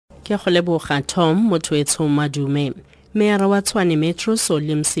Ke go leboga Tom motho etsho madume. Meyara wa Tshwane Metro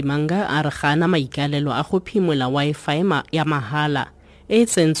Solly Msimanga a re gana maikaelelo a go phimola Wi-Fi ya mahala e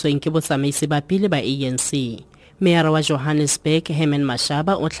tsentsweng ke botsamaisi ba pele ba ANC. Meyara wa Johannesburg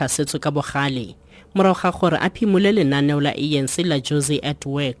Mashaba o tlhasetswe ka bogale morago ga gore a phimole lenaneo la ANC la Josie at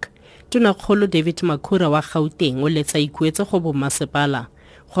Work. Tonakgolo David Makhura wa Gauteng o letsa ikuetse go bomasepala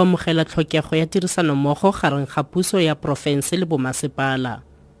go amogela tlhokego ya tirisano mmogo gareng ga puso ya profense le bomasepala.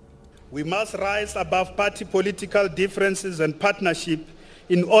 We must rise above party political differences and partnership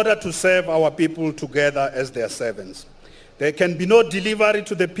in order to serve our people together as their servants. There can be no delivery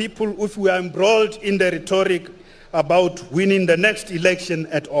to the people if we are embroiled in the rhetoric about winning the next election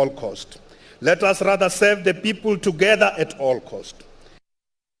at all cost. Let us rather serve the people together at all cost.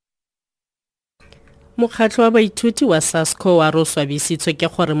 Mokgatlho wa baithuti wa SASCO wa roswabisitswe ke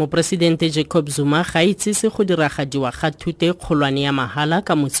gore mopresidente Jacob Zuma ga itsise go diragadiwa ga thuto e kgolwane ya mahala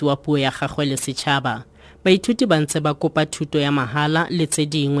ka motsi wa puo ya gagwe le setšhaba. Baithuti ba ntse ba kopa thuto ya mahala le tse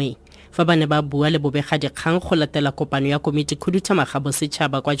dingwe fa ba ne ba bua le bobegadikgang go latela kopano ya komiti khuduthamaga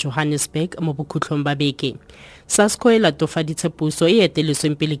bosetšhaba kwa Johannesburg mo bokhutlhong ba beke. SASCO e latofaditse puso e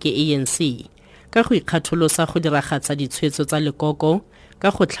eteletsweng pele ke ANC ka go ikgatholosa go diragatsa ditshwetso tsa lekoko ka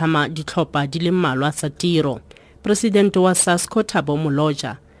go tlhama ditlhopha di le mmalwa tsa tiro. Presidente wa SASCO Thabo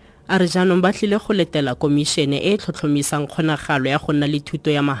Moloja a re jaanong ba tlile go letela komishene e tlhotlhomisang kgonagalo ya go nna le thuto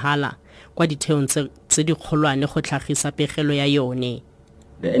ya mahala kwa ditheong tse dikgolwane go tlhagisa pegelo ya yone.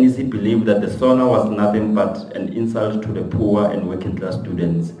 The NEC believed that the SONA was nothing but an insult to the poor and working class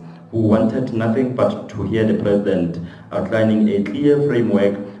students who wanted nothing but to hear the president outlining a clear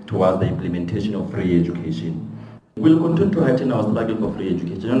framework towards the implementation of free education. We'll continue to heighten our struggle for free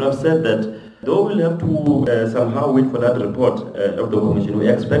education, and I've said that though we'll have to somehow wait for that report of the Commission, we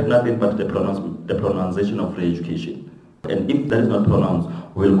expect nothing but the pronunciation of free education. And if that is not pronounced,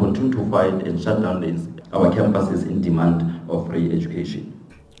 we'll continue to fight and shut down our campuses in demand of free education.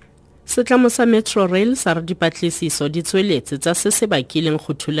 Setlamo sa Metro Rail sa re dipatlisiso di tsweletse tsa se se bakileng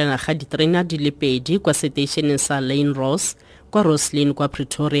go thulana ga diterena di le pedi kwa setationeng sa Lane Ross kwa Roslyn kwa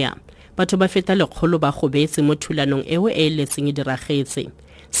Pretoria. Batho ba feta lekgolo ba gobetse mo thulanong eo e letseng e diragetse.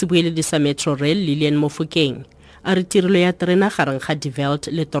 Sebueledi sa Metro Rail Lilian Mofokeng a re tirelo ya terena gareng ga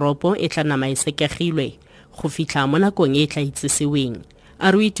Develd le toropo e tla nama isekegilwe go fitlha mo nakong e tla itseseweng.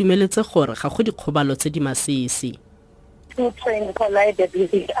 A re itumeletse gore ga go dikgobalo tse di masisi. Two trains collided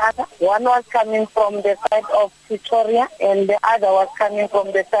with each other. One was coming from the side of Pretoria and the other was coming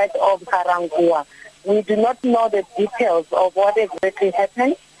from the side of Karangua. We do not know the details of what exactly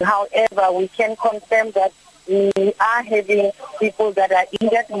happened. However, we can confirm that we are having people that are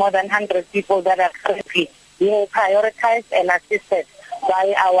injured, more than 100 people that are currently being prioritized and assisted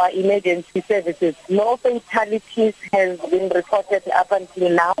by our emergency services. No fatalities has been reported up until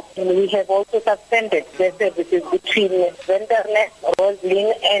now. And we have also suspended the services between Wenderness,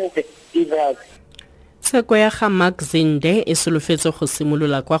 Roslyn and Develd. Tsheko ya ga Mark Zinde e solofetse go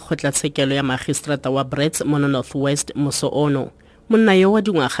simolola kwa kgotlatshekelo ya magistrata wa Brits mo North West moso ono. Monna yo wa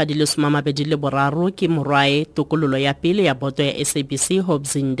dingwaga di le 23 ke morwae tokololo ya pele ya boto ya SABC Hope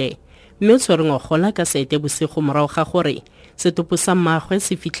Zinde. Mme o tshwere ngogola ka sete bosigo morago ga gore setopo sa mmagwe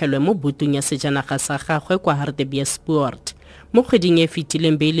se fitlhelwe mo butung ya sejanaga sa gagwe kwa Hartbeespoort. Mo kgweding e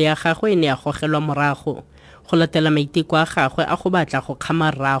fetileng beile ya gagwe e ne ya gogelwa morago go latela maiteko a gagwe a go batla go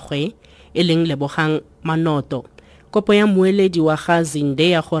kgama rragwe e leng Lebogang Manoto. Kopo ya moeledi wa ga Zinde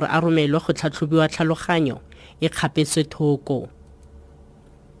ya gore a romelwe go tlhatlhobiwa tlhaloganyo e kgapetswe thoko.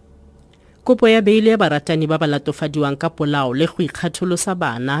 Kopo ya beile ya baratani ba ba latofadiwang ka polao le go ikgatholosa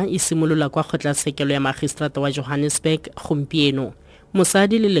bana e simolola kwa kgotlatshekelo ya magistrata wa Johannesburg gompieno.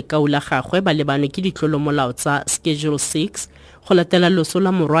 Mosadi le lekau la gagwe ba lebane ke ditlolomolao tsa Schedule 6 go latela loso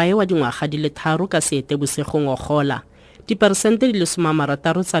la morwae wa dingwaga di le 3 ka seete bosego ngogola. Diperesente di le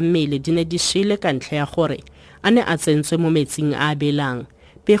 60 tsa mmele di ne di shile ka ntlha ya gore a ne a tsentswe mo metsing a belang.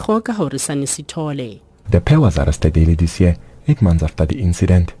 Pego ka Horisane Sithole. The pair was arrested early this year, 8 months after the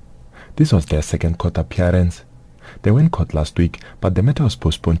incident. This was their second court appearance. They were in court last week, but the matter was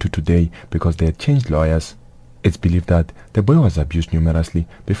postponed to today because they had changed lawyers. It's believed that the boy was abused numerously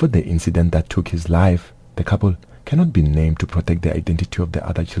before the incident that took his life. The couple cannot be named to protect the identity of the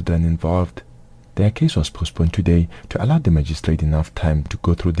other children involved. Their case was postponed today to allow the magistrate enough time to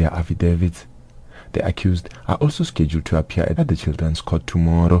go through their affidavits. The accused are also scheduled to appear at the children's court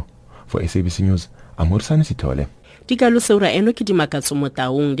tomorrow. For SABC News, I'm Horisane Sithole. Dikalo seura eno ke di makatso mo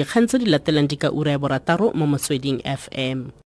taung di kgantse di latelang di ka ura ya borataro mo Motsweding FM.